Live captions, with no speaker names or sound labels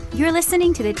You're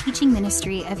listening to the teaching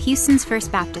ministry of Houston's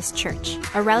First Baptist Church,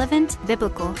 a relevant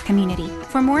biblical community.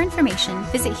 For more information,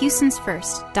 visit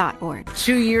houstonsfirst.org.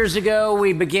 2 years ago,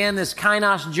 we began this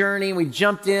Kainos journey. We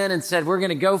jumped in and said, we're going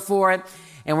to go for it.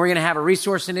 And we're going to have a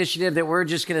resource initiative that we're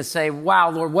just going to say, wow,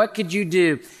 Lord, what could you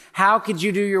do? How could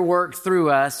you do your work through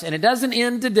us? And it doesn't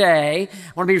end today.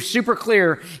 I want to be super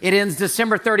clear. It ends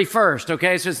December 31st,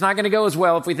 okay? So it's not going to go as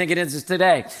well if we think it ends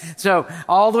today. So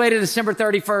all the way to December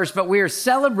 31st, but we are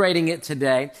celebrating it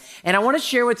today. And I want to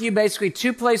share with you basically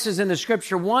two places in the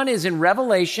scripture. One is in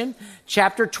Revelation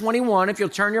chapter 21. If you'll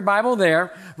turn your Bible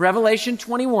there, Revelation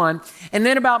 21. And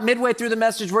then about midway through the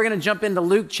message, we're going to jump into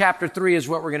Luke chapter 3 is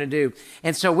what we're going to do.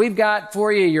 And so we've got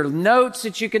for you your notes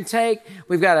that you can take.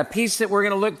 We've got a piece that we're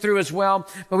going to look through as well,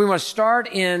 but we want to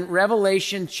start in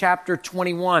Revelation chapter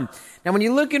 21. Now, when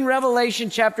you look in Revelation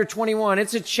chapter 21,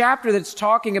 it's a chapter that's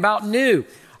talking about new,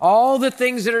 all the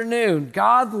things that are new.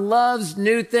 God loves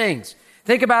new things.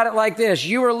 Think about it like this.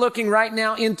 You are looking right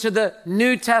now into the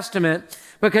New Testament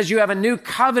because you have a new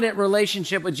covenant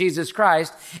relationship with Jesus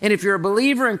Christ. And if you're a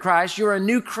believer in Christ, you're a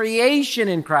new creation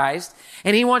in Christ.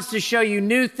 And he wants to show you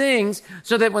new things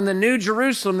so that when the new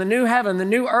Jerusalem, the new heaven, the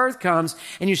new earth comes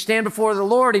and you stand before the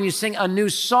Lord and you sing a new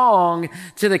song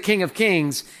to the King of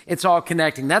Kings, it's all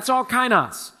connecting. That's all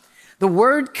Kainos. The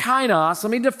word Kainos,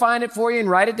 let me define it for you and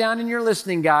write it down in your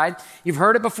listening guide. You've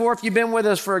heard it before if you've been with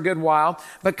us for a good while.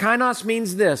 But Kainos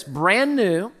means this: brand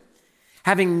new,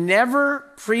 having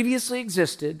never previously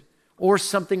existed, or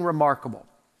something remarkable.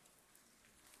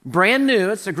 Brand new,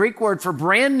 it's the Greek word for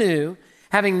brand new,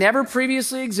 having never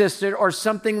previously existed, or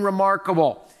something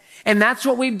remarkable. And that's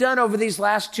what we've done over these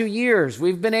last 2 years.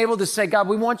 We've been able to say, God,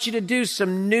 we want you to do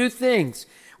some new things.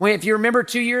 If you remember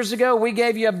 2 years ago, we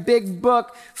gave you a big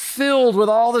book filled with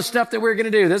all the stuff that we're going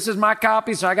to do. This is my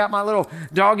copy, so I got my little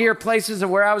dog-ear places of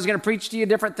where I was going to preach to you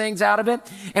different things out of it.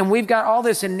 And we've got all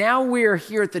this, and now we're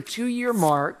here at the 2-year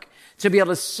mark to be able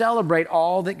to celebrate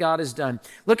all that God has done.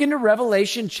 Look into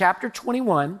Revelation chapter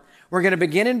 21. We're going to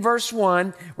begin in verse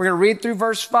 1. We're going to read through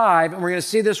verse 5, and we're going to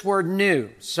see this word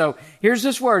new. So here's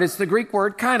this word. It's the Greek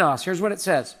word kainos. Here's what it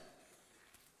says.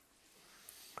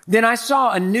 Then I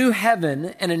saw a new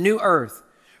heaven and a new earth.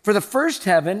 For the first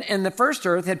heaven and the first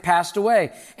earth had passed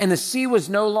away, and the sea was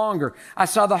no longer. I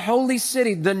saw the holy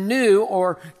city, the new,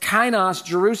 or Kainos,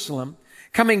 Jerusalem,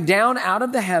 coming down out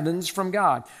of the heavens from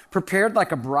God, prepared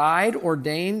like a bride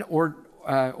ordained for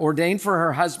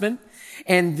her husband.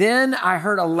 And then I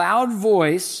heard a loud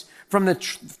voice from the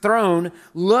throne,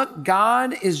 "Look,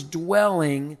 God is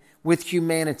dwelling with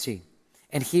humanity,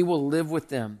 and he will live with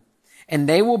them. And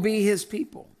they will be his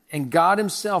people, and God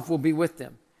himself will be with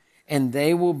them. And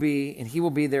he will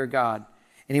be their God.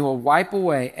 And he will wipe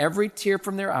away every tear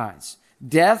from their eyes.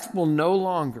 Death will no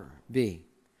longer be.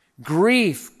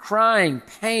 Grief, crying,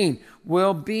 pain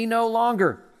will be no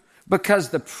longer, because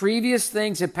the previous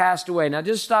things have passed away." Now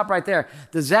just stop right there.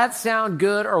 Does that sound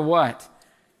good or what?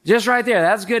 Just right there.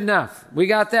 That's good enough. We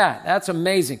got that. That's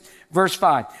amazing. Verse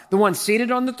 5, the one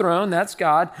seated on the throne, that's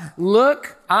God.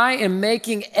 "Look, I am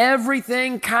making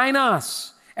everything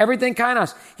Kainos." Everything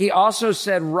Kainos. He also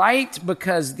said, "Write,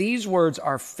 because these words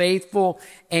are faithful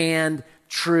and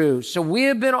true." So we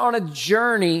have been on a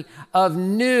journey of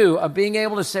new, of being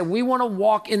able to say, we want to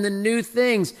walk in the new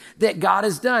things that God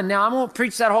has done. Now, I won't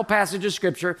preach that whole passage of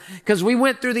scripture because we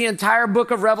went through the entire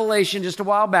book of Revelation just a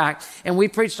while back and we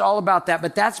preached all about that.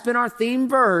 But that's been our theme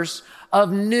verse of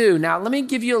new. Now, let me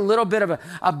give you a little bit of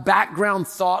a background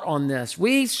thought on this.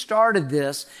 We started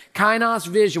this Kainos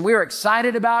vision. We were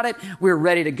excited about it. We were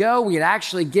ready to go. We had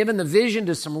actually given the vision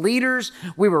to some leaders.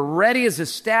 We were ready as a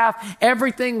staff.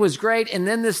 Everything was great. And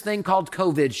then this thing called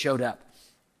COVID showed up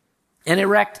and it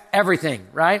wrecked everything,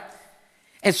 right?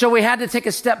 And so we had to take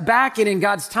a step back and in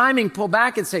God's timing, pull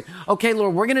back and say, okay,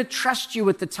 Lord, we're going to trust you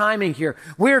with the timing here.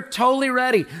 We're totally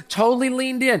ready, totally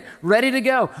leaned in, ready to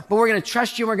go. But we're going to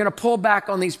trust you and we're going to pull back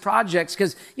on these projects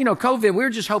because, COVID, we were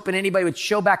just hoping anybody would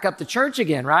show back up to church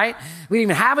again, right? We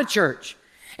didn't even have a church.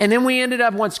 And then we ended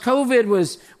up, once COVID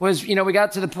was, we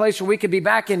got to the place where we could be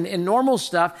back in normal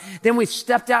stuff. Then we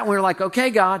stepped out and we were like,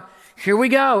 okay, God, here we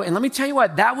go. And let me tell you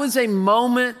what, that was a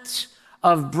moment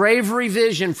of bravery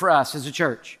vision for us as a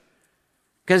church.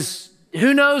 Because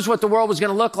who knows what the world was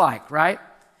going to look like, right?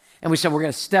 And we said, we're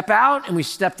going to step out, and we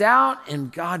stepped out,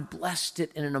 and God blessed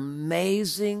it in an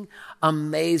amazing,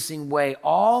 amazing way.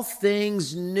 All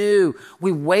things new.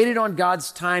 We waited on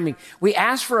God's timing. We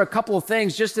asked for a couple of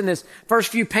things just in this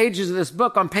first few pages of this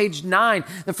book. On page 9,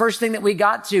 the first thing that we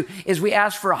got to is we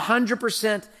asked for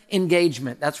 100%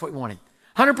 engagement. That's what we wanted.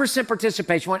 100%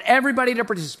 participation. We want everybody to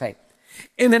participate.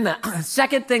 And then the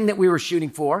second thing that we were shooting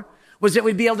for was that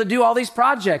we'd be able to do all these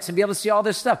projects and be able to see all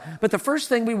this stuff. But the first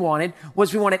thing we wanted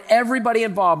was we wanted everybody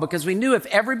involved, because we knew if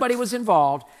everybody was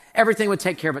involved, everything would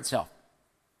take care of itself.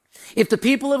 If the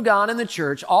people of God in the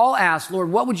church all asked, Lord,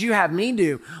 what would you have me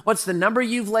do? What's the number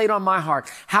you've laid on my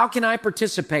heart? How can I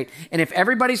participate? And if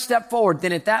everybody stepped forward,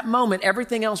 then at that moment,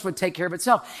 everything else would take care of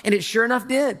itself. And it sure enough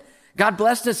did. God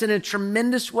blessed us in a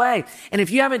tremendous way. And if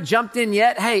you haven't jumped in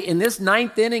yet, hey, in this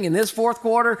ninth inning, in this fourth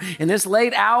quarter, in this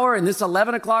late hour, in this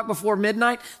 11 o'clock before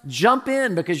midnight, jump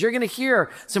in, because you're going to hear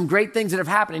some great things that have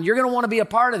happened, and you're going to want to be a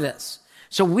part of this.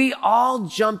 So we all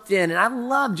jumped in, and I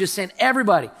love just saying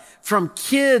everybody, from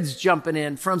kids jumping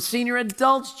in, from senior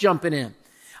adults jumping in,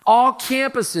 all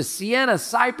campuses, Sienna,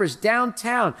 Cypress,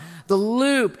 downtown, the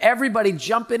Loop, everybody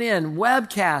jumping in,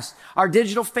 webcast, our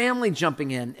digital family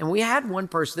jumping in. And we had one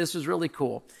person, this was really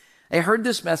cool. They heard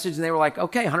this message and they were like,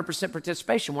 okay, 100%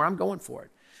 participation, where I'm going for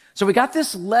it. So we got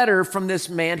this letter from this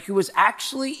man who was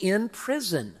actually in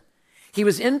prison. He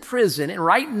was in prison, and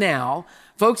right now,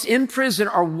 folks in prison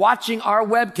are watching our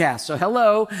webcast. So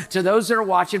hello to those that are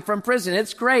watching from prison.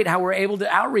 It's great how we're able to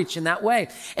outreach in that way.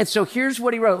 And so here's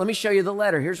what he wrote. Let me show you the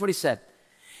letter. Here's what he said.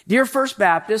 Dear First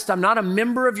Baptist, I'm not a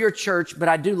member of your church, but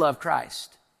I do love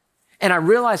Christ. And I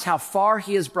realize how far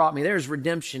he has brought me. There's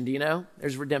redemption. Do you know?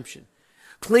 There's redemption.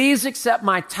 Please accept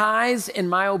my tithes and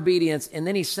my obedience. And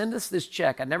then he sent us this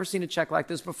check. I'd never seen a check like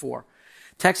this before.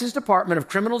 Texas Department of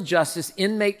Criminal Justice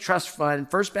Inmate Trust Fund,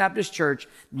 First Baptist Church,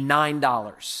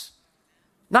 $9.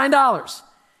 $9.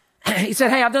 He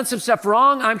said, hey, I've done some stuff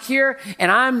wrong. I'm here,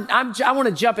 and I want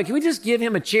to jump in. Can we just give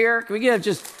him a cheer? Can we give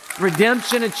just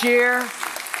redemption a cheer?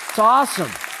 It's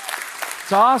awesome.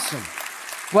 It's awesome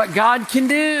what God can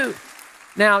do.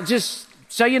 Now, just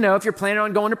so you know, if you're planning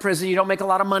on going to prison, you don't make a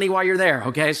lot of money while you're there,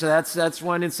 okay? So that's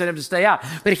one incentive to stay out.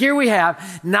 But here we have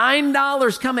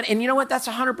 $9 coming, and you know what? That's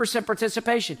 100%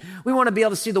 participation. We want to be able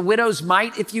to see the widow's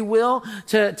mite, if you will,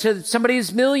 to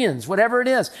somebody's millions, whatever it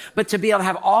is. But to be able to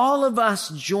have all of us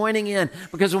joining in,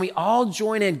 because when we all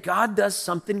join in, God does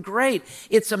something great.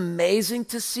 It's amazing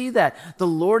to see that. The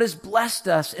Lord has blessed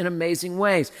us in amazing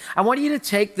ways. I want you to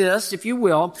take this, if you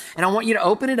will, and I want you to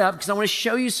open it up, because I want to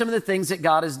show you some of the things that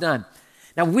God has done.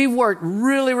 Now, we've worked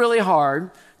really, really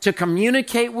hard to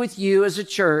communicate with you as a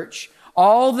church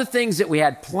all the things that we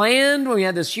had planned when we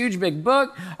had this huge big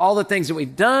book, all the things that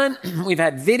we've done. We've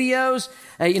had videos,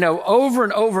 over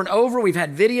and over and over. We've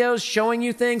had videos showing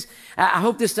you things. I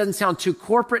hope this doesn't sound too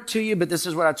corporate to you, but this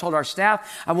is what I told our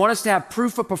staff. I want us to have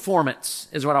proof of performance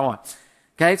is what I want.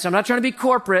 Okay, so I'm not trying to be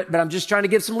corporate, but I'm just trying to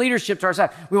give some leadership to our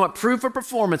staff. We want proof of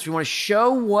performance. We want to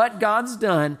show what God's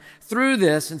done through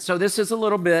this. And so this is a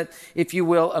little bit, if you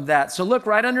will, of that. So look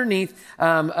right underneath,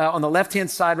 on the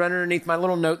left-hand side, right underneath my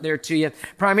little note there to you.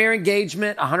 Primary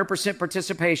engagement, 100%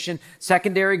 participation.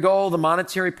 Secondary goal, the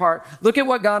monetary part. Look at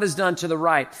what God has done to the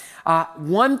right.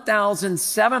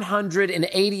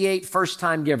 1,788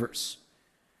 first-time givers.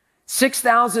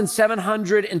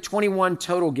 6,721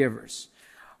 total givers.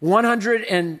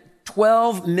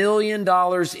 $112 million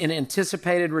in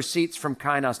anticipated receipts from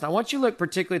Kainos. Now, I want you to look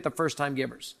particularly at the first-time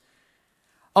givers.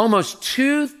 Almost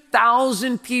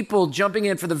 2,000 people jumping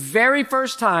in for the very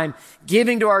first time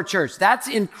giving to our church. That's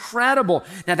incredible.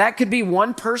 Now, that could be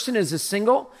one person as a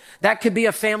single. That could be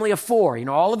a family of 4.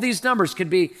 All of these numbers could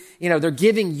be, they're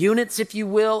giving units, if you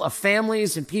will, of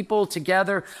families and people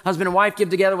together. Husband and wife give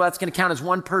together. Well, that's going to count as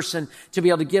one person to be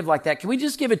able to give like that. Can we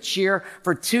just give a cheer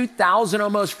for 2,000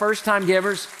 almost first-time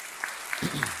givers?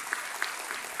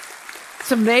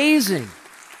 It's amazing.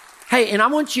 Hey, and I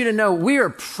want you to know we are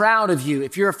proud of you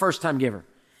if you're a first-time giver.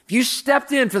 If you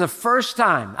stepped in for the first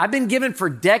time, I've been giving for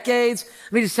decades.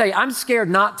 Let me just tell you, I'm scared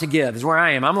not to give is where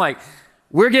I am. I'm like,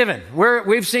 we're giving.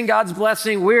 We've seen God's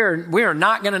blessing. We are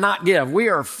not going to not give. We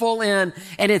are full in,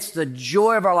 and it's the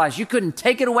joy of our lives. You couldn't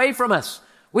take it away from us.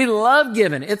 We love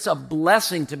giving. It's a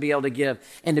blessing to be able to give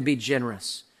and to be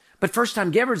generous. But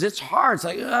first-time givers, it's hard. It's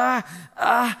like,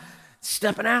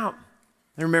 stepping out.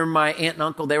 I remember my aunt and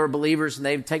uncle, they were believers, and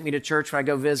they'd take me to church when I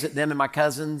go visit them and my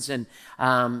cousins. And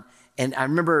I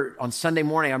remember on Sunday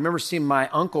morning, I remember seeing my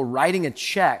uncle writing a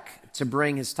check to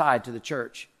bring his tithe to the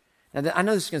church. Now, I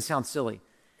know this is going to sound silly.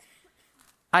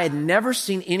 I had never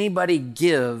seen anybody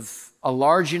give a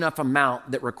large enough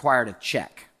amount that required a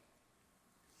check.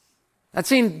 I'd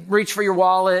seen reach for your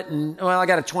wallet and, well, I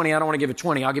got a 20. I don't want to give a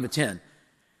 20. I'll give a 10. I'd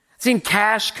seen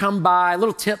cash come by,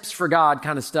 little tips for God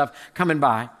kind of stuff coming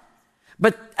by.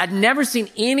 But I'd never seen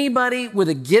anybody with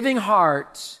a giving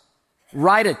heart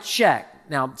write a check.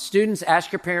 Now, students,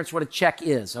 ask your parents what a check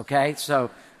is, okay? So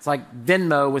it's like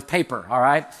Venmo with paper, all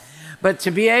right? But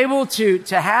to be able to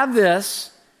have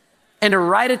this and to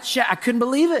write a check, I couldn't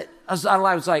believe it. I was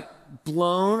like,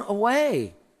 blown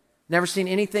away. Never seen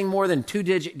anything more than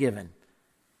 2-digit giving.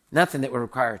 Nothing that would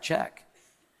require a check.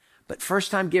 But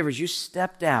first-time givers, you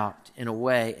stepped out in a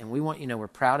way, and we want you to know we're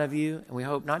proud of you, and we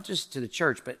hope not just to the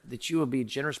church, but that you will be a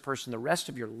generous person the rest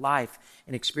of your life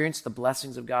and experience the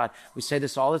blessings of God. We say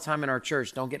this all the time in our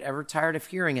church. Don't get ever tired of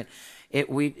hearing it.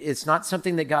 It's not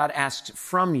something that God asks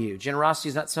from you. Generosity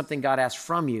is not something God asks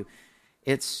from you.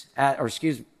 Let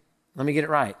me get it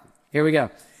right. Here we go.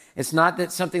 It's not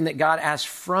that something that God asks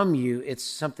from you. It's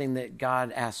something that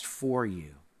God asks for you.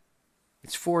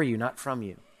 It's for you, not from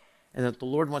you. And that the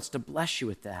Lord wants to bless you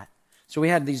with that. So we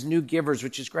had these new givers,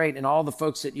 which is great, and all the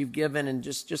folks that you've given, and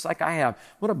just like I have.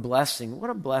 What a blessing, what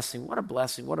a blessing, what a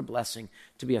blessing, what a blessing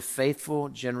to be a faithful,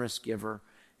 generous giver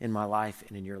in my life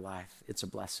and in your life. It's a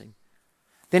blessing.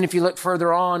 Then if you look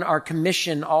further on, our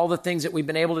commission, all the things that we've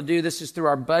been able to do, this is through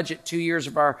our budget. 2 years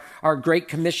of our Great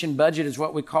Commission budget is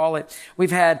what we call it. We've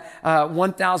had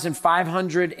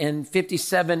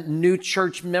 1,557 new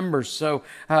church members, so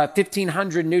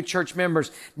 1,500 new church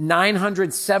members,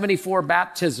 974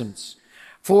 baptisms.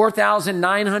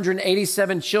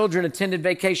 4,987 children attended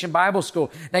Vacation Bible School.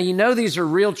 Now, you know these are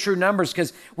real, true numbers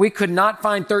because we could not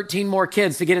find 13 more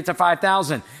kids to get it to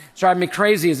 5,000. It's driving me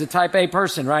crazy as a type A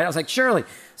person, right? I was like, surely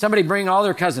somebody bring all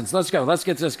their cousins. Let's go. Let's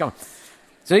get this going.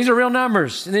 So these are real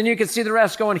numbers. And then you can see the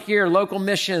rest going here, local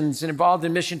missions and involved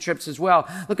in mission trips as well.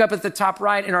 Look up at the top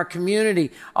right in our community,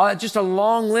 just a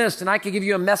long list. And I could give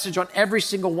you a message on every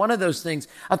single one of those things,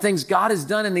 of things God has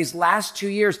done in these last 2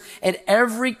 years at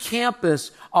every campus,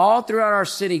 all throughout our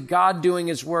city, God doing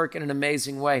his work in an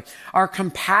amazing way. Our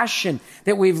compassion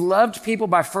that we've loved people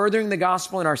by furthering the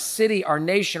gospel in our city, our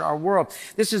nation, our world.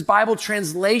 This is Bible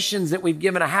translations that we've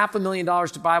given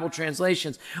 $500,000 to Bible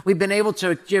translations. We've been able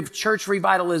to give church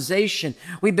revitalization.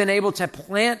 We've been able to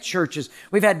plant churches.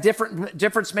 We've had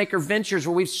difference maker ventures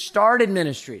where we've started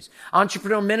ministries.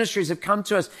 Entrepreneurial ministries have come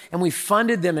to us and we've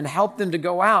funded them and helped them to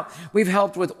go out. We've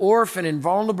helped with orphan and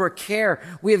vulnerable care.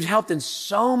 We have helped in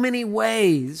so many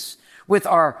ways with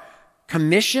our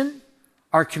commission,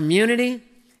 our community,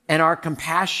 and our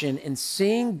compassion in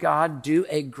seeing God do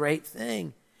a great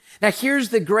thing. Now, here's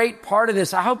the great part of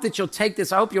this. I hope that you'll take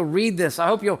this. I hope you'll read this. I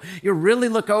hope you'll really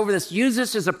look over this. Use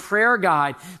this as a prayer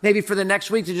guide, maybe for the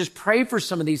next week, to just pray for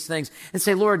some of these things and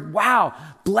say, Lord, wow,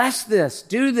 bless this,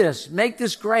 do this, make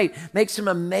this great, make some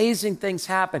amazing things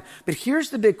happen. But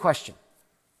here's the big question.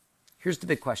 Here's the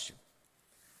big question.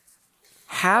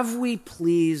 Have we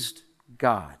pleased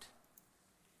God?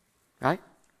 Right?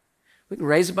 We can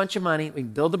raise a bunch of money. We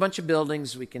can build a bunch of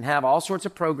buildings. We can have all sorts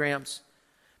of programs.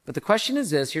 But the question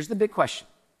is this. Here's the big question.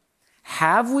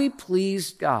 Have we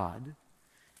pleased God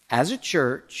as a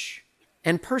church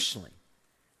and personally?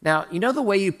 Now, you know the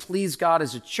way you please God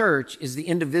as a church is the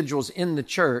individuals in the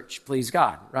church please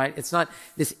God, right? It's not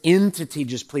this entity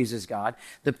just pleases God.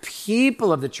 The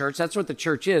people of the church, that's what the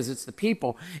church is. It's the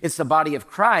people. It's the body of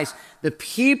Christ. The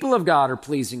people of God are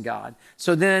pleasing God.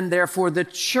 So then, therefore, the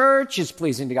church is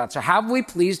pleasing to God. So have we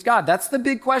pleased God? That's the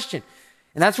big question.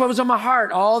 And that's what was on my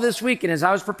heart all this week. And as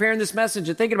I was preparing this message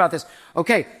and thinking about this,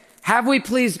 okay, have we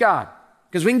pleased God?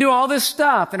 Because we can do all this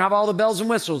stuff and have all the bells and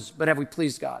whistles, but have we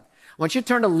pleased God? I want you to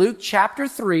turn to Luke chapter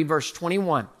 3, verse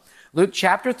 21. Luke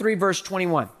chapter 3, verse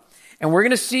 21. And we're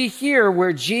going to see here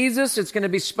where Jesus, it's going to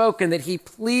be spoken that he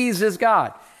pleases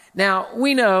God. Now,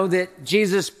 we know that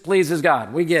Jesus pleases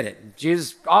God. We get it.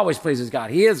 Jesus always pleases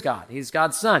God. He is God. He's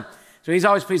God's son. So he's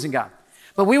always pleasing God.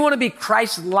 But we want to be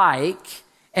Christ-like.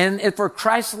 And if we're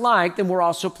Christ-like, then we're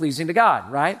also pleasing to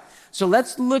God, right? So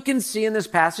let's look and see in this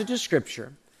passage of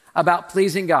Scripture about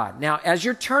pleasing God. Now, as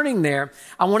you're turning there,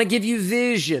 I want to give you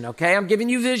vision, okay? I'm giving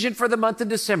you vision for the month of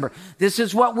December. This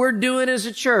is what we're doing as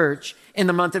a church in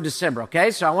the month of December,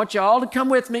 okay? So I want you all to come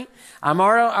with me. I've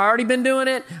already been doing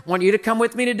it. I want you to come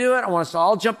with me to do it. I want us to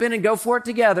all jump in and go for it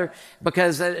together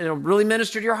because it'll really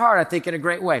minister to your heart, I think, in a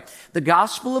great way. The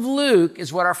Gospel of Luke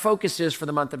is what our focus is for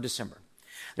the month of December.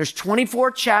 There's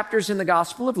 24 chapters in the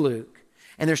Gospel of Luke,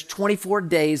 and there's 24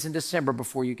 days in December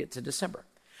before you get to December.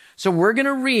 So we're going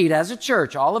to read, as a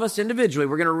church, all of us individually,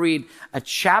 we're going to read a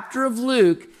chapter of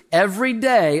Luke every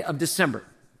day of December.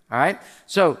 All right?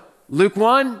 So Luke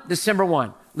 1, December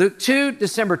 1. Luke 2,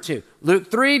 December 2. Luke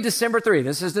 3, December 3.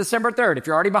 This is December 3rd. If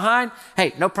you're already behind,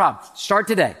 hey, no problem. Start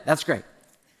today. That's great.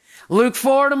 Luke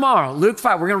 4 tomorrow. Luke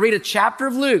 5. We're going to read a chapter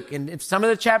of Luke. And if some of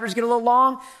the chapters get a little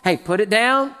long, hey, put it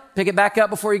down, pick it back up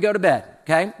before you go to bed.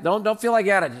 Okay? Don't feel like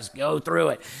you got to just go through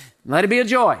it. Let it be a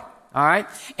joy. All right?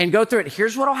 And go through it.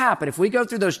 Here's what will happen. If we go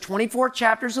through those 24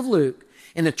 chapters of Luke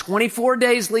in the 24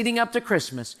 days leading up to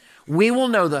Christmas, we will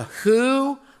know the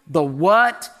who, the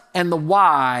what, and the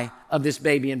why of this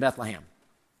baby in Bethlehem.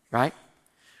 Right?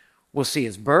 We'll see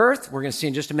his birth. We're going to see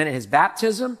in just a minute his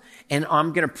baptism. And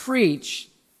I'm going to preach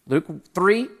Luke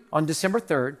 3 on December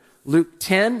 3rd, Luke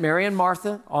 10, Mary and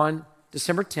Martha on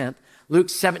December 10th, Luke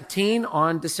 17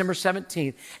 on December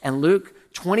 17th, and Luke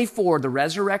 24, the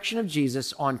resurrection of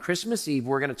Jesus on Christmas Eve.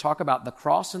 We're going to talk about the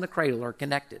cross and the cradle are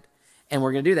connected. And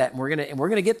we're going to do that. And we're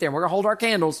going to get there. And we're going to hold our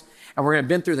candles. And we're going to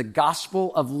bend through the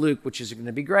Gospel of Luke, which is going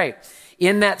to be great.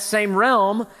 In that same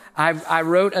realm, I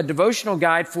wrote a devotional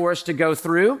guide for us to go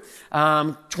through.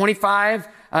 25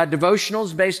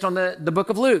 devotionals based on the book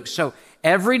of Luke. So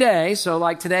every day, so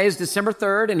like today is December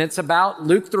 3rd, and it's about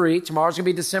Luke 3. Tomorrow's going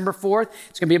to be December 4th.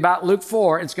 It's going to be about Luke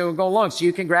 4. It's going to go along. So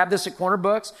you can grab this at Corner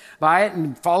Books, buy it,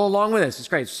 and follow along with this. It's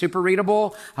great. It's super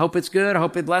readable. I hope it's good. I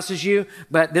hope it blesses you.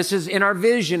 But this is in our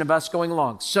vision of us going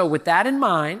along. So with that in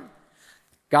mind,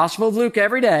 Gospel of Luke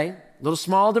every day, little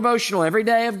small devotional every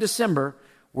day of December.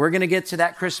 We're going to get to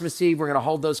that Christmas Eve. We're going to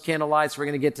hold those candle lights. We're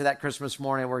going to get to that Christmas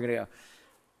morning. We're going to go,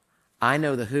 I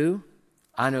know the who,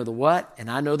 I know the what, and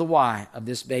I know the why of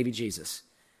this baby Jesus.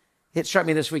 It struck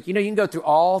me this week. You know, you can go through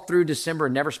all through December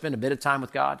and never spend a bit of time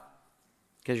with God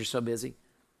because you're so busy.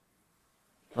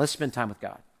 Let's spend time with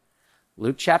God.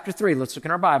 Luke chapter 3, let's look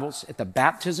in our Bibles at the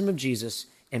baptism of Jesus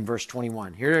in verse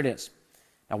 21. Here it is.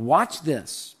 Now watch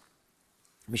this.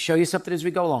 Let me show you something as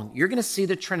we go along. You're going to see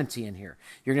the Trinity in here.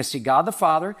 You're going to see God the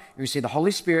Father, you're going to see the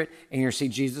Holy Spirit, and you're going to see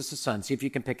Jesus the Son. See if you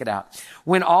can pick it out.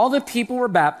 When all the people were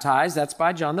baptized, that's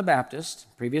by John the Baptist,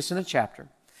 previous in the chapter,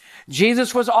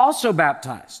 Jesus was also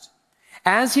baptized.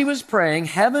 As he was praying,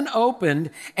 heaven opened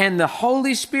and the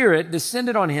Holy Spirit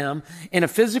descended on him in a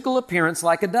physical appearance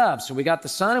like a dove. So we got the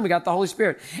Son and we got the Holy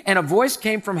Spirit. And a voice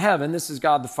came from heaven. This is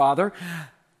God the Father.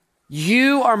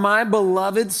 You are my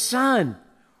beloved Son.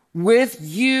 With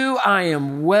you I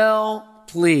am well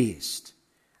pleased.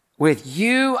 With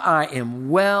you I am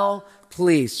well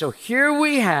pleased. So here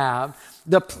we have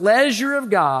the pleasure of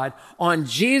God on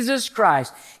Jesus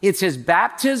Christ. It's his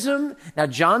baptism. Now,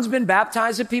 John's been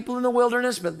baptizing people in the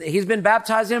wilderness, but he's been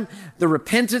baptizing the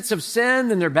repentance of sin,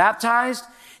 and they're baptized.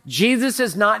 Jesus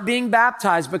is not being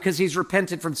baptized because he's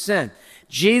repented from sin.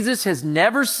 Jesus has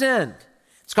never sinned.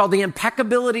 It's called the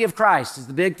impeccability of Christ, is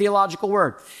the big theological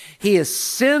word. He is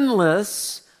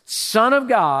sinless, Son of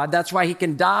God. That's why he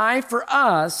can die for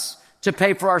us to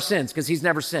pay for our sins, because he's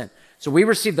never sinned. So we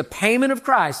receive the payment of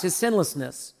Christ, his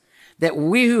sinlessness, that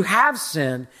we who have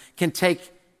sinned can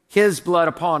take his blood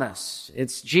upon us.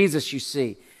 It's Jesus, you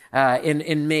see,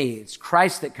 in me. It's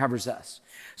Christ that covers us.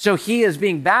 So he is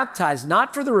being baptized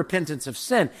not for the repentance of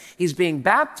sin. He's being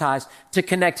baptized to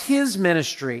connect his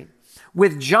ministry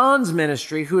with John's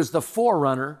ministry, who is the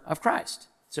forerunner of Christ.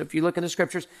 So if you look in the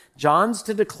scriptures, John's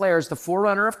to declare as the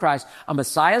forerunner of Christ, a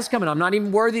Messiah is coming. I'm not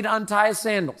even worthy to untie his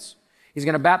sandals. He's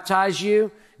going to baptize you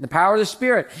in the power of the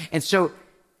Spirit. And so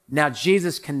now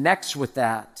Jesus connects with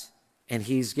that, and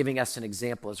he's giving us an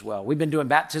example as well. We've been doing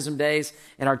baptism days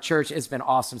in our church. It's been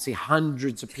awesome to see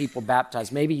hundreds of people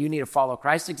baptized. Maybe you need to follow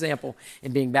Christ's example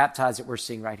in being baptized that we're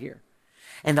seeing right here.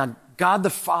 And then God the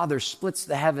Father splits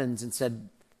the heavens and said,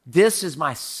 this is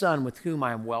my Son with whom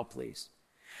I am well pleased.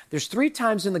 There's 3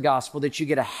 times in the gospel that you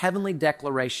get a heavenly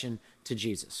declaration to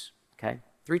Jesus, okay?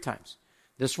 3 times.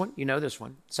 This one, you know this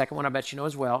one. Second one, I bet you know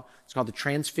as well. It's called the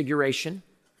Transfiguration,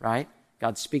 right?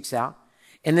 God speaks out.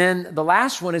 And then the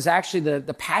last one is actually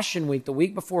the Passion Week, the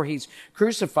week before he's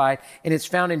crucified, and it's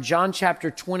found in John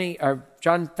chapter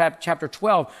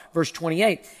 12, verse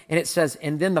 28. And it says,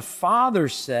 and then the Father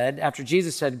said, after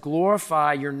Jesus said,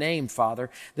 glorify your name,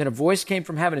 Father, then a voice came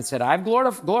from heaven and said, I've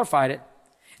glorified it,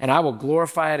 and I will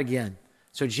glorify it again.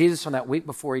 So Jesus, on that week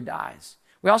before he dies.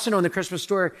 We also know in the Christmas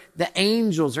story, the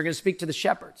angels are going to speak to the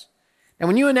shepherds. And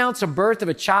when you announce a birth of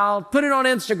a child, put it on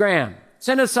Instagram.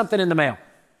 Send us something in the mail.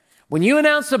 When you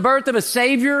announce the birth of a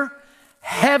Savior,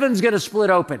 heaven's going to split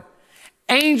open.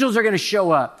 Angels are going to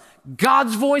show up.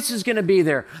 God's voice is going to be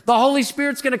there. The Holy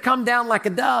Spirit's going to come down like a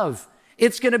dove.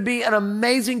 It's going to be an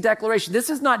amazing declaration. This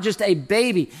is not just a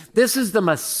baby. This is the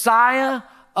Messiah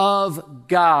of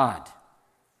God.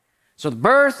 So the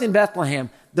birth in Bethlehem,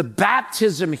 the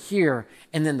baptism here,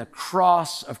 and then the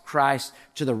cross of Christ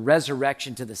to the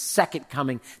resurrection, to the second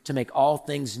coming to make all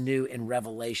things new in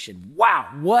Revelation. Wow,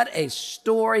 what a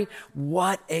story,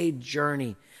 what a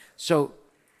journey. So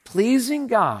pleasing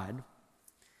God,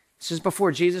 this is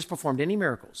before Jesus performed any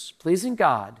miracles. Pleasing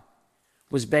God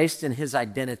was based in his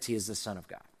identity as the Son of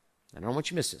God. I don't want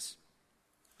you to miss this.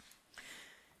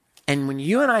 And when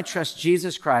you and I trust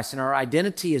Jesus Christ and our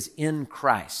identity is in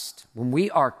Christ, when we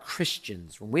are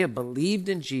Christians, when we have believed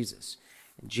in Jesus,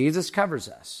 and Jesus covers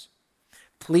us,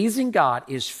 pleasing God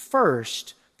is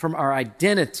first from our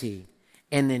identity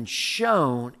and then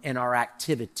shown in our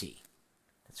activity.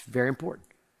 That's It's very important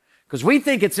because we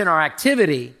think it's in our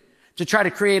activity to try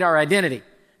to create our identity.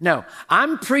 No,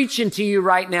 I'm preaching to you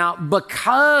right now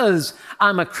because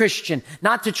I'm a Christian,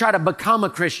 not to try to become a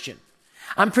Christian.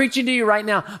 I'm preaching to you right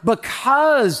now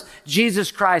because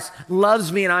Jesus Christ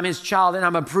loves me and I'm his child and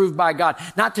I'm approved by God,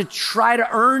 not to try to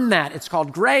earn that. It's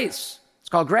called grace. It's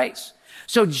called grace.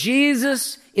 So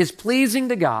Jesus is pleasing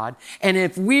to God. And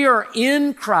if we are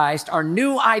in Christ, our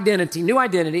new identity,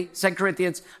 2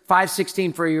 Corinthians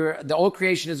 5:16, for the old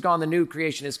creation is gone, the new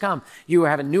creation has come. You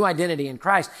have a new identity in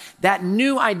Christ. That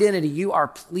new identity, you are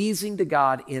pleasing to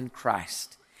God in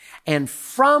Christ. And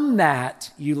from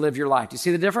that, you live your life. Do you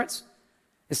see the difference?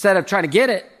 Instead of trying to get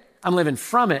it, I'm living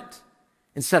from it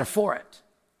instead of for it.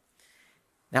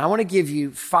 Now, I want to give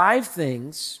you 5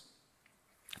 reasons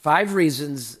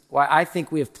why I think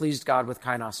we have pleased God with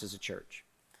Kainos as a church.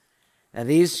 Now,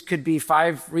 these could be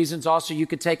 5 reasons also you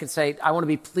could take and say, I want to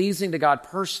be pleasing to God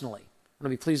personally. I want to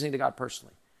be pleasing to God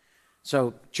personally.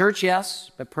 So, church,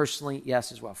 yes, but personally,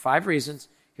 yes as well. 5 reasons.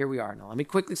 Here we are. Now, let me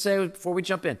quickly say before we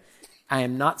jump in, I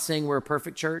am not saying we're a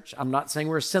perfect church. I'm not saying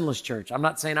we're a sinless church. I'm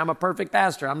not saying I'm a perfect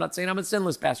pastor. I'm not saying I'm a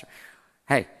sinless pastor.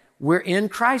 Hey, we're in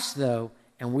Christ, though,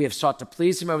 and we have sought to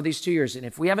please him over these 2 years. And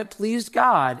if we haven't pleased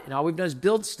God and all we've done is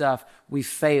build stuff, we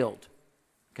failed.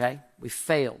 Okay? We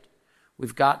failed.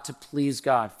 We've got to please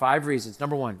God. 5 reasons.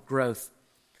 Number 1, growth.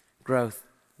 Growth.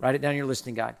 Write it down in your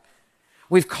listening guide.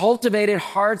 We've cultivated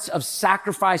hearts of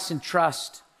sacrifice and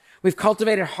trust. We've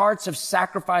cultivated hearts of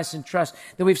sacrifice and trust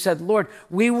that we've said, Lord,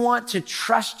 we want to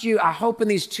trust you. I hope in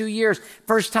these 2 years,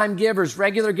 first-time givers,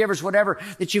 regular givers, whatever,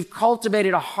 that you've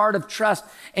cultivated a heart of trust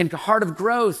and a heart of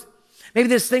growth. Maybe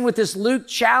this thing with this Luke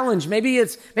challenge, maybe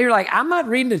you're like, I'm not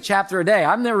reading a chapter a day.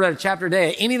 I've never read a chapter a day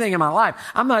of anything in my life.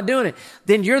 I'm not doing it.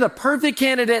 Then you're the perfect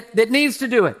candidate that needs to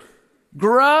do it.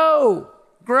 Grow.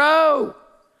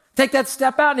 Take that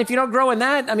step out. And if you don't grow in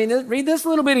that, read this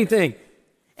little bitty thing.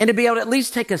 And to be able to at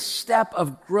least take a step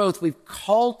of growth, we've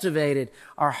cultivated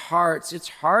our hearts. It's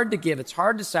hard to give. It's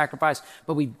hard to sacrifice,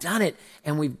 but we've done it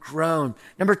and we've grown.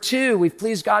 Number 2, we've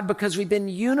pleased God because we've been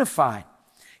unified.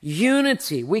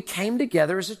 Unity. We came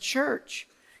together as a church.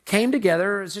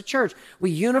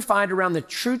 We unified around the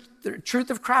truth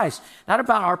of Christ. Not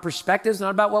about our perspectives,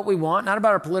 not about what we want, not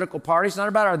about our political parties, not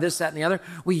about our this, that, and the other.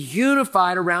 We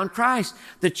unified around Christ.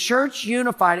 The church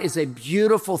unified is a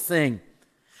beautiful thing.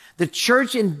 The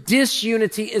church in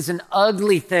disunity is an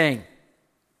ugly thing.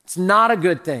 It's not a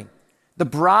good thing. The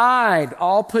bride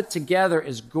all put together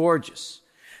is gorgeous.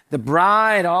 The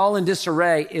bride all in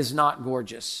disarray is not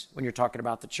gorgeous when you're talking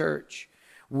about the church.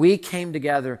 We came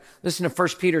together. Listen to 1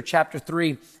 Peter chapter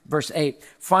 3, verse 8.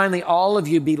 Finally, all of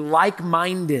you be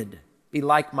like-minded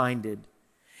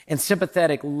and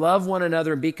sympathetic. Love one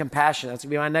another and be compassionate. That's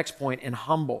going to be my next point. And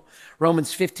humble.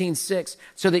 Romans 15:6.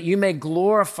 So that you may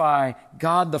glorify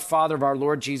God the Father of our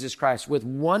Lord Jesus Christ with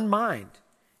one mind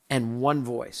and one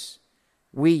voice.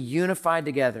 We unified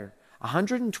together.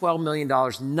 $112 million.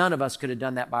 None of us could have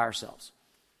done that by ourselves.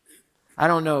 I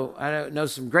don't know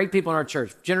some great people in our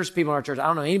church, generous people in our church. I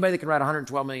don't know anybody that can write a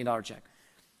 $112 million check.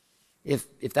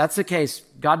 If that's the case,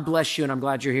 God bless you, and I'm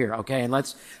glad you're here, okay? And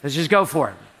let's just go for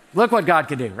it. Look what God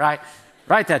can do, right?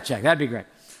 Write that check. That'd be great.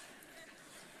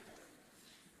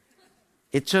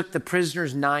 It took the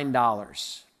prisoners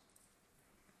 $9.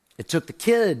 It took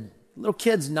the little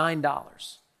kids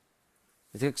 $9.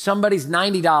 It took somebody's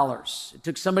 $90. It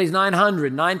took somebody's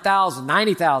 $900, $9,000,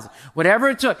 $90,000, whatever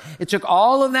it took. It took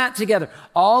all of that together.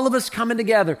 All of us coming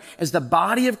together as the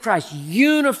body of Christ,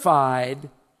 unified.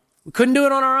 We couldn't do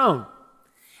it on our own.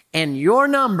 And your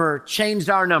number changed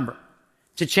our number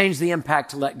to change the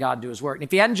impact to let God do his work. And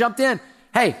if you hadn't jumped in,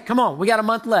 hey, come on, we got a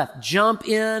month left. Jump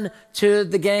in to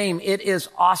the game. It is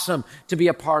awesome to be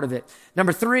a part of it.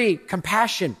 Number 3,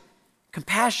 compassion.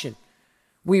 Compassion.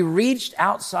 We reached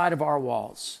outside of our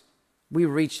walls. What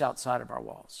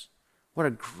a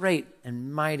great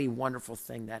and mighty, wonderful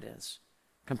thing that is.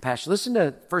 Compassion. Listen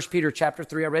to 1 Peter chapter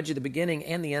 3. I read you the beginning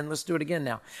and the end. Let's do it again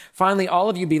now. Finally, all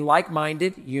of you be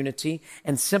like-minded, unity,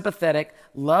 and sympathetic.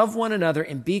 Love one another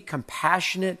and be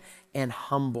compassionate and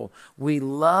humble. We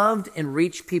loved and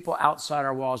reached people outside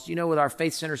our walls. You know, with our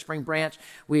Faith Center Spring Branch,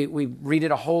 we redid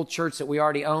a whole church that we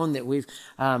already own that we've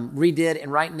redid.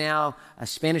 And right now, a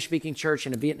Spanish-speaking church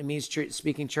and a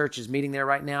Vietnamese-speaking church is meeting there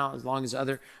right now, as long as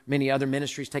many other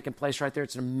ministries taking place right there.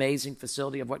 It's an amazing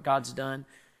facility of what God's done.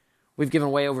 We've given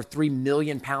away over 3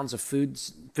 million pounds of food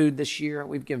this year.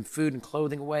 We've given food and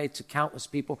clothing away to countless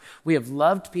people. We have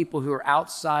loved people who are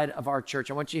outside of our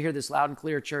church. I want you to hear this loud and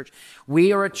clear, church.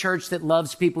 We are a church that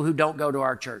loves people who don't go to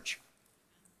our church.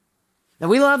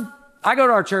 Now I go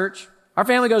to our church. Our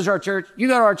family goes to our church. You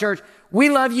go to our church. We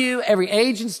love you every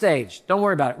age and stage. Don't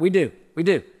worry about it. We do. We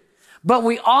do. But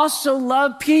we also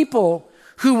love people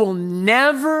who will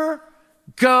never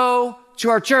go to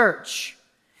our church.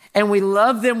 And we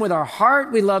love them with our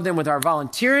heart. We love them with our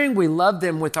volunteering. We love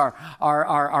them with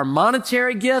our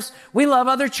monetary gifts. We love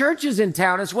other churches in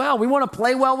town as well. We want to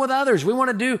play well with others. We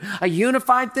want to do a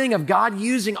unified thing of God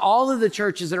using all of the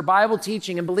churches that are Bible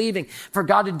teaching and believing for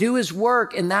God to do his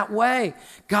work in that way.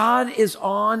 God is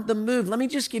on the move. Let me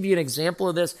just give you an example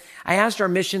of this. I asked our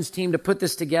missions team to put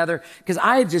this together because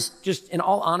I had just in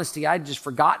all honesty, I had just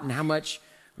forgotten how much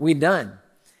we'd done.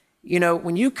 You know,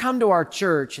 when you come to our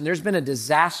church and there's been a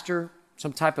disaster,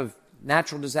 some type of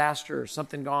natural disaster or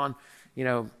something gone,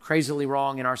 crazily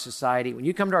wrong in our society, when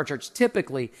you come to our church,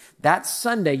 typically that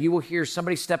Sunday you will hear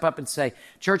somebody step up and say,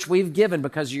 church, we've given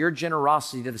because of your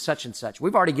generosity to the such and such.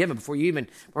 We've already given before you even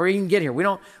get here. We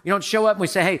don't show up and we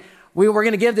say, hey, we're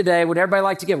going to give today. Would everybody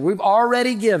like to give? We've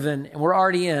already given and we're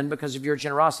already in because of your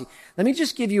generosity. Let me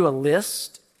just give you a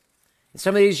list. And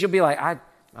some of these you'll be like, I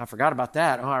forgot about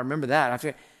that. Oh, I remember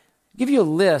that. Give you a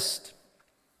list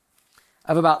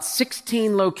of about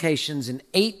 16 locations in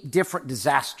 8 different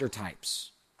disaster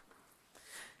types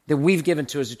that we've given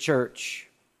to as a church.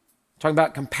 Talking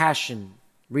about compassion,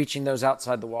 reaching those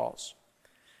outside the walls.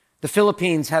 The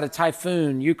Philippines had a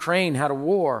typhoon. Ukraine had a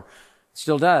war,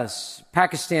 still does.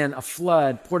 Pakistan, a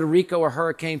flood. Puerto Rico, a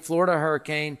hurricane. Florida, a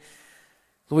hurricane.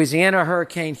 Louisiana, a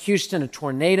hurricane. Houston, a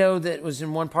tornado that was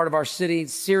in one part of our city.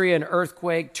 Syria, an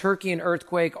earthquake. Turkey, an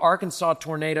earthquake. Arkansas,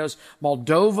 tornadoes.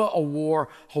 Moldova, a war.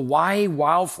 Hawaii,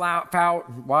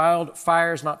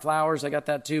 wildfires, not flowers. I got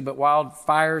that too, but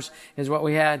wildfires is what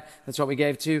we had. That's what we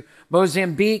gave to.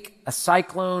 Mozambique, a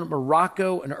cyclone.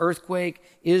 Morocco, an earthquake.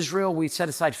 Israel, we set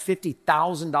aside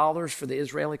 $50,000 for the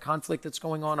Israeli conflict that's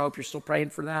going on. I hope you're still praying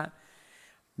for that.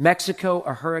 Mexico,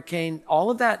 a hurricane. All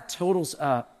of that totals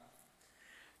up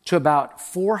to about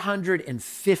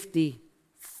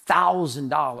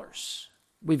 $450,000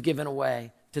 we've given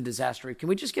away to disaster relief. Can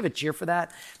we just give a cheer for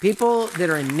that? People that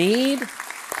are in need.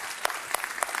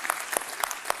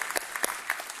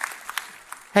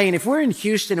 Hey, and if we're in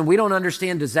Houston and we don't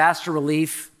understand disaster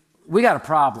relief, we got a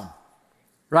problem,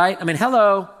 right? I mean,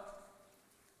 hello.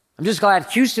 I'm just glad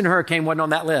Houston hurricane wasn't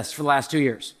on that list for the last 2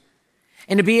 years.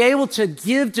 And to be able to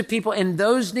give to people in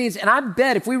those needs, and I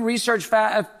bet if we research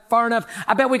far enough,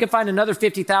 I bet we could find another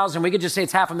 50,000. We could just say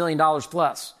it's $500,000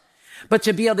 plus. But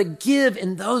to be able to give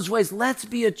in those ways, let's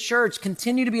be a church,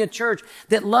 continue to be a church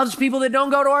that loves people that don't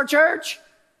go to our church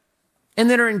and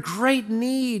that are in great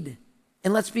need.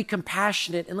 And let's be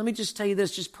compassionate. And let me just tell you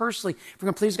this, just personally, if we're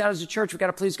going to please God as a church, we've got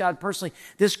to please God personally.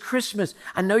 This Christmas,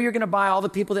 I know you're going to buy all the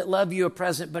people that love you a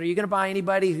present, but are you going to buy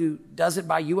anybody who doesn't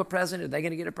buy you a present? Are they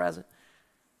going to get a present?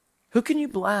 Who can you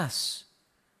bless?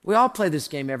 We all play this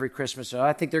game every Christmas. So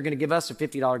I think they're going to give us a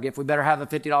 $50 gift. We better have a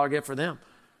 $50 gift for them.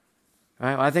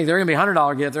 Right? Well, I think they're going to be a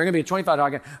 $100 gift. They're going to be a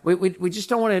 $25 gift. We just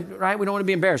don't want to, right? We don't want to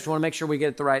be embarrassed. We want to make sure we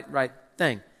get the right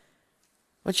thing.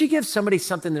 Once you give somebody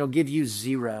something that'll give you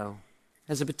zero,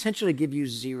 has the potential to give you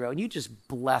zero, and you just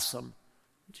bless them.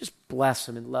 Just bless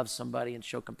them and love somebody and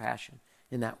show compassion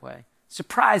in that way.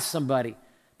 Surprise somebody.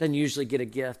 Doesn't usually get a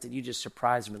gift, and you just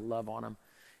surprise them and love on them.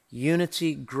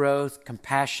 Unity, growth,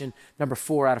 compassion. Number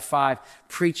 4 out of 5,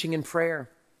 preaching and prayer,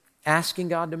 asking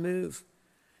God to move.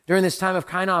 During this time of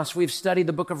Kainos, we've studied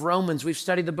the book of Romans. We've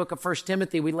studied the book of 1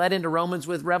 Timothy. We led into Romans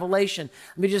with Revelation.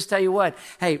 Let me just tell you what.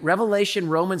 Hey, Revelation,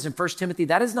 Romans, and 1 Timothy,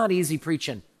 that is not easy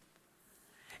preaching.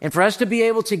 And for us to be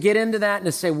able to get into that and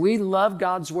to say, we love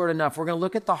God's word enough, we're going to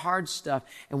look at the hard stuff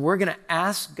and we're going to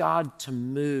ask God to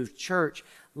move. Church,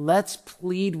 let's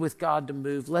plead with God to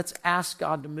move. Let's ask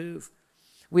God to move.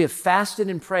 We have fasted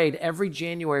and prayed every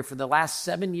January for the last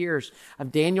 7 years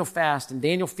of Daniel fast and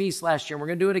Daniel feast last year. We're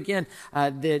going to do it again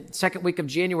the second week of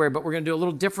January, but we're going to do a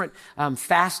little different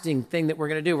fasting thing that we're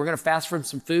going to do. We're going to fast from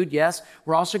some food, yes.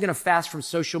 We're also going to fast from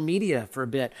social media for a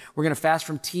bit. We're going to fast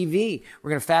from TV. We're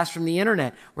going to fast from the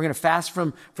internet. We're going to fast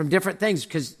from different things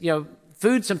because,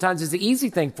 food sometimes is the easy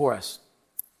thing for us.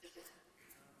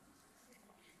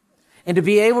 And to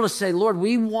be able to say, Lord,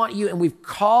 we want you, and we've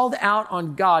called out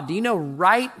on God. Do you know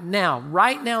right now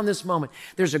in this moment,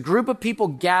 there's a group of people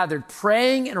gathered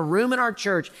praying in a room in our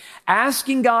church,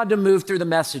 asking God to move through the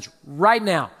message right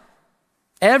now.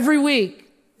 Every week,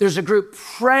 there's a group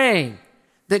praying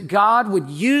that God would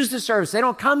use the service. They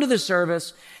don't come to the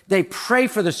service. They pray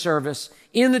for the service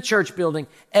in the church building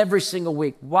every single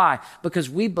week. Why?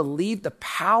 Because we believe the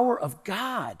power of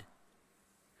God.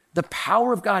 The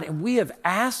power of God. And we have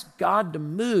asked God to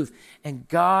move, and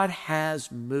God has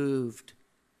moved.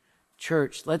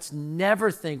 Church, let's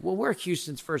never think, well, we're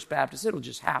Houston's First Baptist. It'll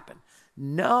just happen.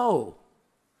 No.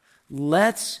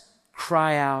 Let's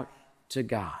cry out to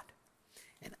God.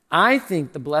 And I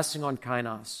think the blessing on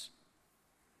Kainos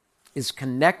is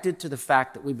connected to the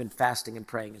fact that we've been fasting and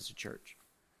praying as a church.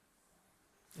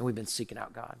 And we've been seeking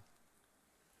out God.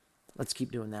 Let's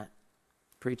keep doing that.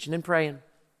 Preaching and praying.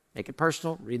 Make it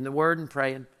personal. Reading the Word and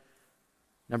praying.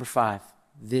 Number 5,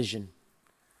 vision.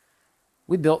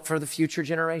 We built for the future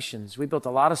generations. We built a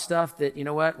lot of stuff that, you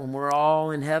know what, when we're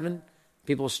all in heaven,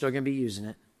 people are still going to be using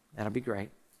it. That'll be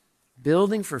great.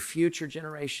 Building for future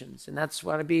generations. And that's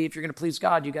what it'd be. If you're going to please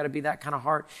God, you got to be that kind of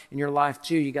heart in your life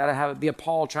too. You got to have it be a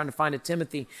Paul trying to find a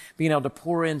Timothy, being able to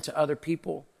pour into other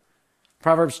people.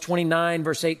 Proverbs 29,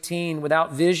 verse 18,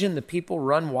 without vision, the people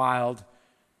run wild.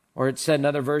 Or it said in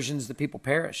other versions, the people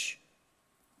perish.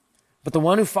 But the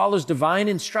one who follows divine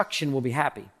instruction will be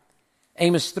happy.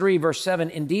 Amos 3, verse 7,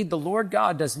 indeed, the Lord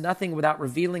God does nothing without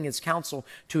revealing his counsel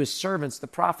to his servants, the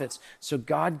prophets. So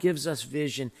God gives us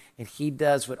vision, and he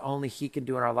does what only he can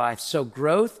do in our life. So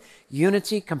growth,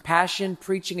 unity, compassion,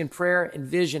 preaching and prayer, and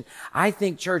vision. I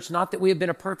think, church, not that we have been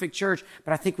a perfect church,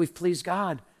 but I think we've pleased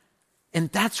God. And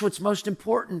that's what's most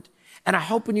important. And I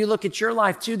hope when you look at your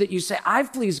life, too, that you say,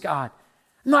 I've pleased God.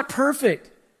 I'm not perfect.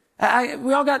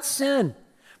 We all got sin.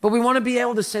 But we want to be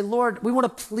able to say, Lord, we want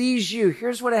to please you.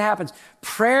 Here's what happens.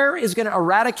 Prayer is going to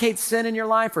eradicate sin in your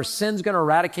life, or sin's going to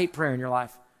eradicate prayer in your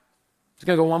life. It's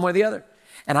going to go one way or the other.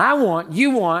 And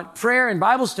you want prayer and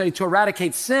Bible study to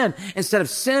eradicate sin instead of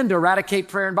sin to eradicate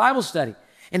prayer and Bible study.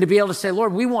 And to be able to say,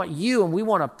 Lord, we want you and we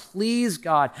want to please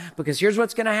God, because here's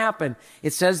what's going to happen.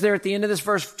 It says there at the end of this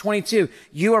verse 22,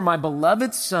 you are my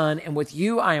beloved son, and with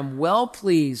you I am well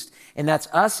pleased. And that's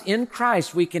us in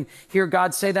Christ. We can hear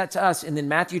God say that to us. And then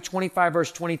Matthew 25,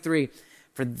 verse 23,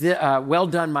 well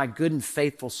done, my good and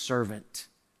faithful servant.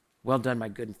 Well done, my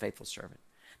good and faithful servant.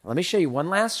 Now, let me show you one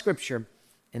last scripture,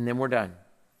 and then we're done.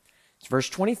 It's verse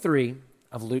 23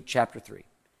 of Luke chapter 3.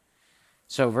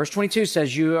 So verse 22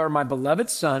 says, you are my beloved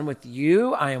son. With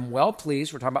you I am well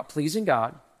pleased. We're talking about pleasing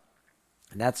God.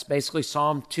 And that's basically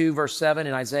Psalm 2, verse 7,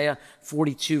 and Isaiah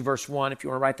 42, verse 1. If you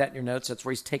want to write that in your notes, that's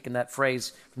where he's taken that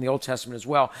phrase from the Old Testament as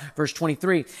well. Verse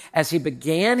 23, as he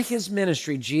began his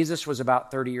ministry, Jesus was about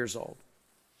 30 years old.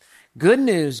 Good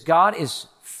news, God is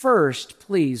first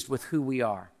pleased with who we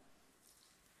are.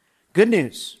 Good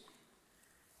news.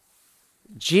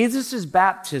 Jesus'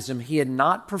 baptism, he had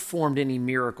not performed any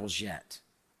miracles yet.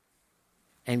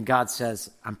 And God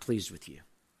says, I'm pleased with you.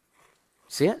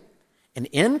 See it? And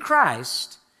in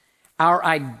Christ, our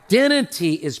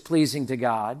identity is pleasing to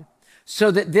God,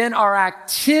 so that then our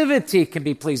activity can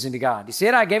be pleasing to God. You see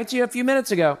it? I gave it to you a few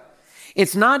minutes ago.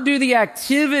 It's not do the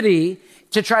activity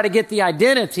to try to get the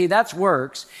identity. That's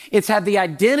works. It's have the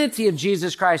identity of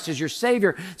Jesus Christ as your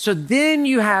Savior. So then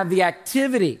you have the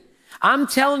activity. I'm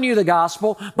telling you the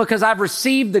gospel because I've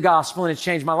received the gospel and it's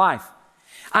changed my life.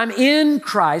 I'm in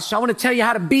Christ, so I want to tell you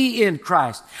how to be in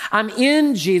Christ. I'm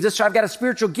in Jesus, so I've got a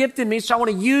spiritual gift in me, so I want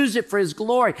to use it for his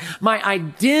glory. My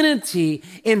identity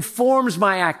informs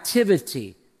my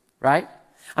activity, right?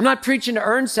 I'm not preaching to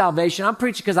earn salvation. I'm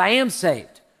preaching because I am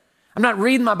saved. I'm not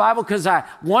reading my Bible because I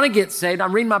want to get saved.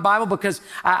 I'm reading my Bible because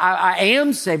I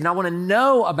am saved, and I want to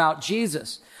know about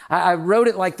Jesus. I wrote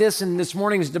it like this in this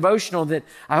morning's devotional that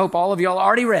I hope all of y'all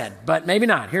already read, but maybe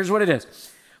not. Here's what it is.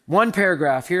 One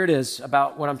paragraph, here it is,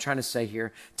 about what I'm trying to say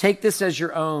here. Take this as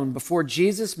your own. Before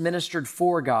Jesus ministered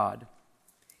for God,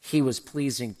 he was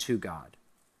pleasing to God.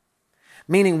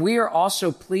 Meaning we are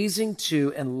also pleasing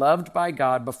to and loved by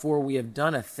God before we have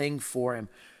done a thing for him.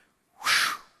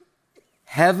 Whew.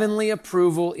 Heavenly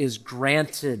approval is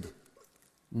granted,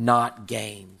 not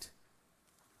gained.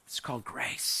 It's called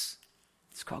grace.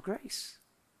 It's called grace.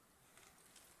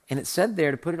 And it said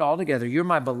there, to put it all together, you're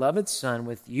my beloved son.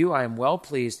 With you I am well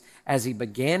pleased. As he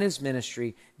began his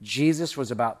ministry, Jesus was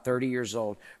about 30 years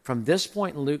old. From this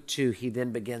point in Luke 2, he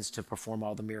then begins to perform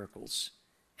all the miracles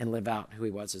and live out who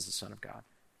he was as the Son of God.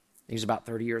 He was about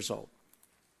 30 years old.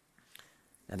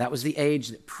 Now that was the age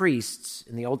that priests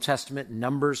in the Old Testament,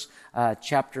 Numbers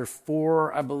chapter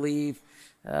 4, I believe,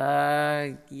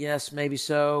 yes, maybe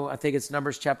so. I think it's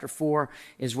Numbers chapter 4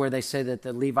 is where they say that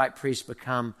the Levite priests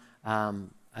become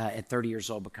at 30 years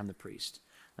old, become the priest.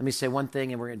 Let me say one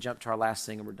thing, and we're going to jump to our last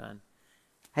thing, and we're done.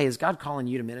 Hey, is God calling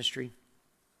you to ministry?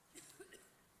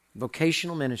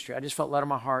 Vocational ministry. I just felt led on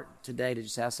my heart today to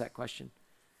just ask that question.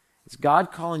 Is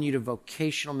God calling you to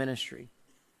vocational ministry?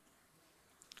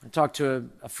 I talked to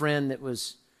a friend that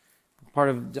was part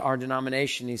of our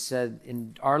denomination. He said,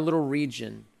 in our little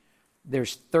region,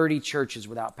 there's 30 churches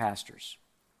without pastors.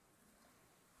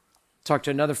 Talked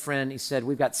to another friend. He said,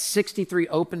 we've got 63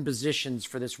 open positions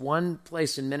for this one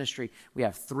place in ministry. We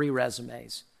have 3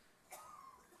 resumes.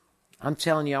 I'm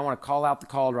telling you, I want to call out the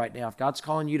call right now. If God's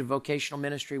calling you to vocational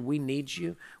ministry, we need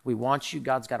you. We want you.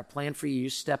 God's got a plan for you. You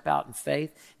step out in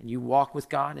faith and you walk with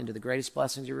God into the greatest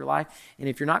blessings of your life. And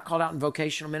if you're not called out in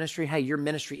vocational ministry, hey, your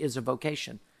ministry is a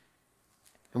vocation.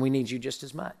 And we need you just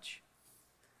as much.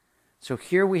 So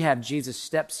here we have Jesus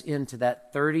steps into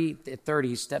that 30,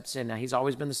 he steps in. Now, he's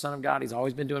always been the Son of God. He's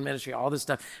always been doing ministry, all this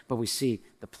stuff. But we see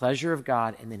the pleasure of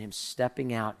God and then him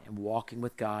stepping out and walking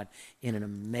with God in an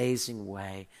amazing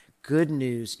way. Good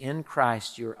news, in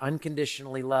Christ, you're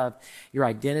unconditionally loved. Your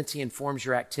identity informs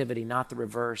your activity, not the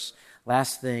reverse.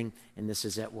 Last thing, and this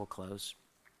is it, we'll close.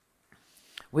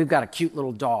 We've got a cute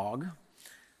little dog.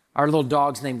 Our little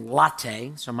dog's named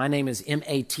Latte. So my name is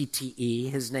M-A-T-T-E.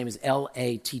 His name is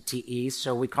L-A-T-T-E.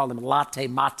 So we call him Latte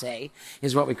Mate,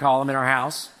 is what we call him in our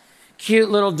house.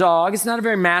 Cute little dog. It's not a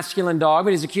very masculine dog,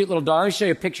 but he's a cute little dog. Let me show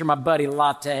you a picture of my buddy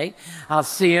Latte. I'll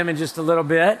see him in just a little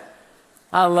bit.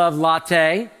 I love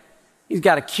Latte. He's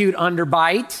got a cute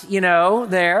underbite,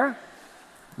 there.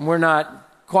 We're not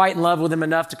quite in love with him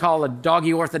enough to call a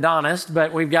doggy orthodontist,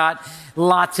 but we've got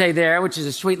Latte there, which is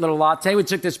a sweet little Latte. We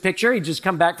took this picture. He just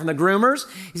come back from the groomers.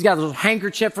 He's got a little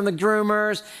handkerchief from the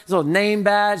groomers, his little name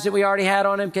badge that we already had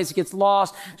on him in case he gets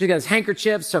lost. So he got his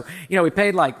handkerchief. So, we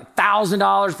paid like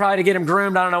 $1,000 probably to get him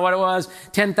groomed. I don't know what it was.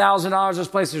 $10,000. Those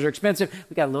places are expensive.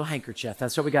 We got a little handkerchief.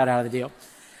 That's what we got out of the deal.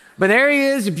 But there he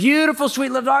is, a beautiful,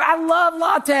 sweet little dog. I love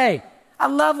Latte. I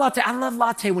love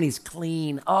Latte when he's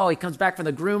clean. Oh, he comes back from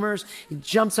the groomers. He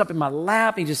jumps up in my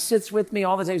lap. He just sits with me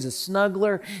all the time. He's a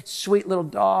snuggler, sweet little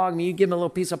dog. I mean, you give him a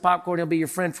little piece of popcorn, he'll be your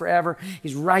friend forever.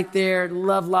 He's right there.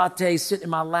 Love Latte, sitting in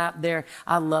my lap there.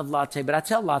 I love Latte. But I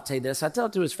tell Latte this. I tell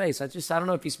it to his face. I don't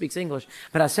know if he speaks English,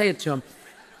 but I say it to him.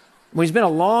 When he's been a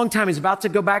long time, he's about to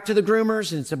go back to the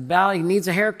groomers, and he needs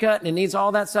a haircut, and he needs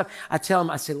all that stuff. I tell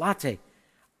him, I say, Latte,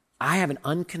 I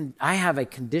have a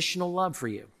conditional love for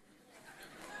you.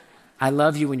 I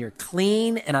love you when you're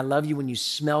clean, and I love you when you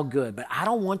smell good. But I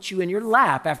don't want you in your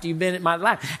lap after you've been in my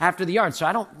lap after the yard. So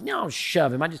I don't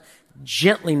shove him. I just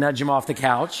gently nudge him off the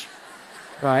couch,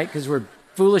 right? Because we're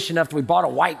foolish enough that we bought a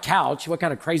white couch. What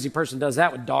kind of crazy person does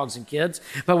that with dogs and kids?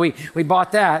 But we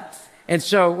bought that. And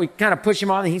so we kind of push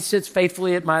him on, and he sits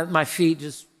faithfully at my feet,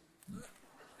 just,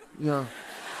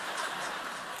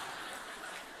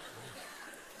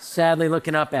 sadly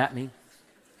looking up at me.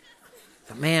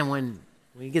 But man, when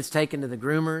he gets taken to the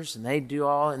groomers and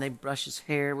they brush his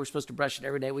hair. We're supposed to brush it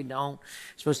every day. We don't.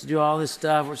 We're supposed to do all this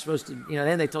stuff. We're supposed to,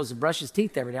 then they told us to brush his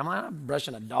teeth every day. I'm like, I'm not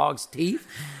brushing a dog's teeth.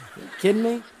 Are you kidding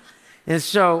me? And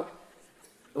so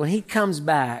when he comes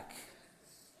back,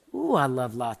 I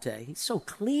love Latte. He's so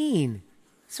clean,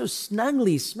 so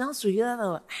snuggly, smells so good.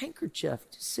 A handkerchief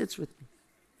just sits with me.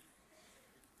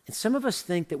 And some of us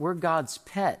think that we're God's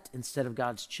pet instead of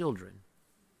God's children.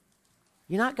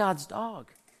 You're not God's dog.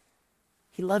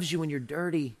 He loves you when you're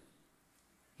dirty.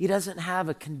 He doesn't have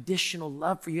a conditional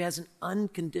love for you. He has an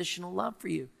unconditional love for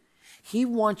you. He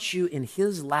wants you in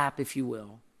his lap, if you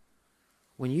will,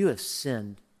 when you have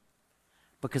sinned,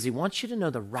 because he wants you to know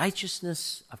the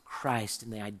righteousness of Christ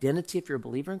and the identity, if you're a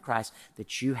believer in Christ,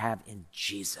 that you have in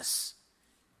Jesus.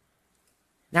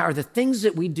 Now, are the things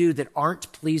that we do that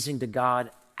aren't pleasing to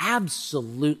God?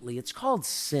 Absolutely. It's called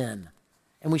sin,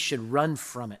 and we should run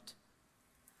from it.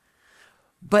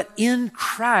 But in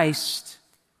Christ,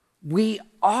 we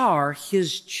are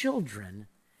his children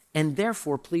and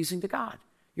therefore pleasing to God.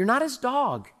 You're not his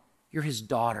dog, you're his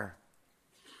daughter.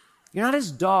 You're not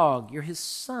his dog, you're his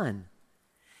son.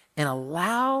 And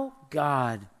allow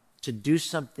God to do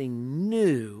something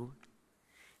new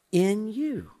in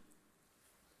you.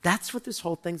 That's what this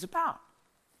whole thing's about.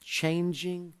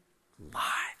 Changing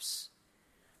lives.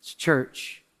 So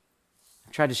church,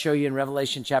 I tried to show you in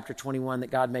Revelation chapter 21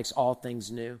 that God makes all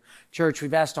things new. Church,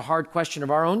 we've asked a hard question of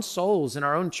our own souls in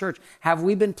our own church. Have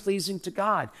we been pleasing to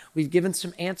God? We've given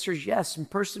some answers, yes. And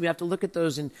personally, we have to look at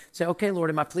those and say, okay, Lord,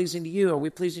 am I pleasing to you? Are we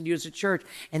pleasing to you as a church?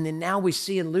 And then now we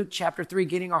see in Luke chapter 3,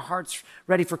 getting our hearts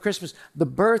ready for Christmas, the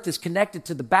birth is connected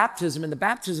to the baptism, and the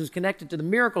baptism is connected to the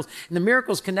miracles, and the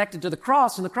miracles connected to the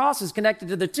cross, and the cross is connected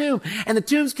to the tomb, and the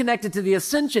tomb's connected to the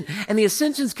ascension, and the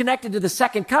ascension's connected to the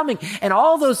second coming, and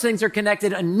all those things are connected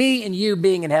and me and you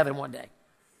being in heaven one day.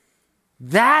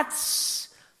 That's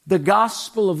the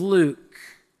Gospel of Luke,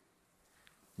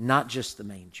 not just the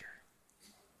manger.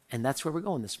 And that's where we're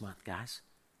going this month, guys.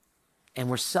 And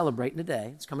we're celebrating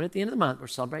today. It's coming at the end of the month. We're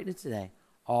celebrating it today.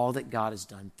 All that God has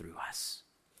done through us.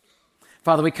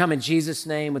 Father, we come in Jesus'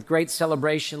 name with great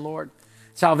celebration, Lord.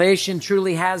 Salvation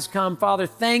truly has come. Father,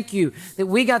 thank you that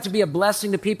we got to be a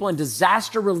blessing to people in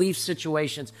disaster relief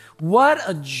situations. What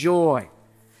a joy.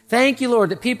 Thank you,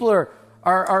 Lord, that people are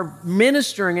are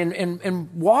ministering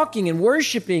and walking and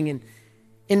worshiping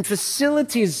in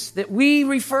facilities that we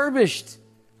refurbished,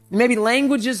 maybe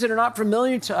languages that are not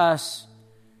familiar to us,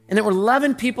 and that we're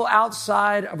loving people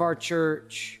outside of our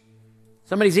church.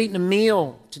 Somebody's eating a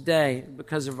meal today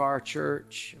because of our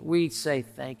church. We say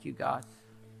thank you, God.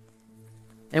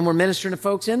 And we're ministering to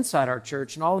folks inside our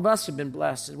church, and all of us have been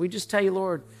blessed. And we just tell you,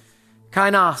 Lord,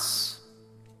 Kainos,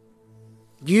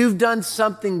 you've done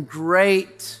something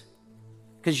great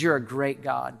because you're a great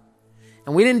God.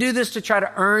 And we didn't do this to try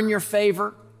to earn your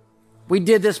favor. We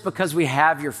did this because we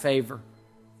have your favor.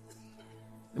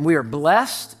 And we are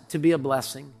blessed to be a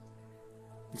blessing.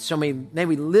 And so may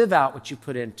we live out what you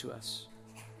put into us.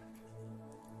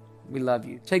 We love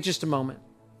you. Take just a moment.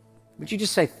 Would you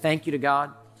just say thank you to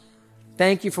God?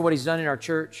 Thank you for what he's done in our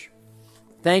church.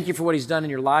 Thank you for what he's done in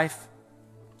your life.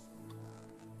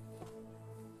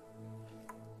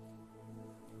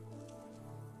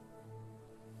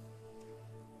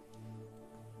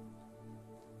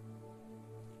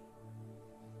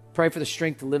 Pray for the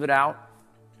strength to live it out.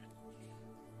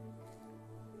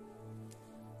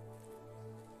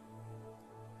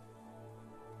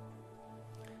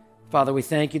 Father, we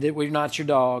thank you that we're not your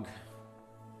dog.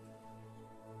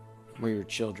 We're your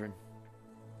children.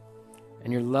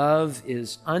 And your love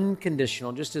is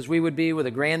unconditional, just as we would be with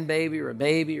a grandbaby or a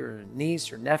baby or a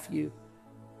niece or nephew.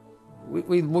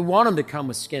 We want them to come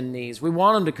with skinned knees. We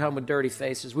want them to come with dirty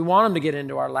faces. We want them to get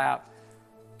into our lap.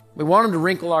 We want them to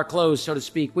wrinkle our clothes, so to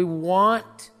speak. We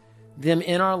want them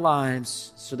in our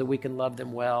lives so that we can love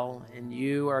them well. And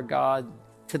you are God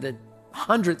to the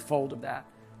 100th-fold of that,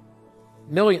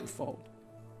 millionth-fold.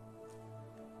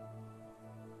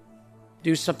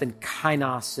 Do something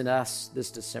Kainos in us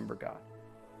this December, God.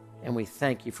 And we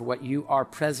thank you for what you are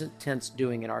present tense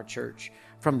doing in our church.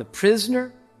 From the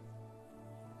prisoner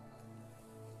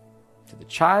to the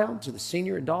child, to the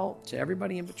senior adult, to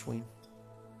everybody in between.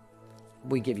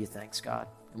 We give you thanks, God,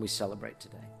 and we celebrate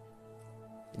today.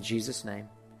 In Jesus' name.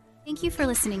 Thank you for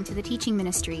listening to the teaching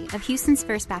ministry of Houston's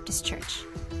First Baptist Church.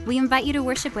 We invite you to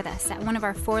worship with us at one of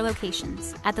our 4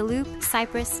 locations, at the Loop,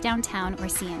 Cypress, Downtown, or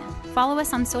Sienna. Follow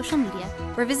us on social media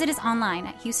or visit us online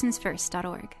at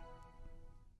houstonsfirst.org.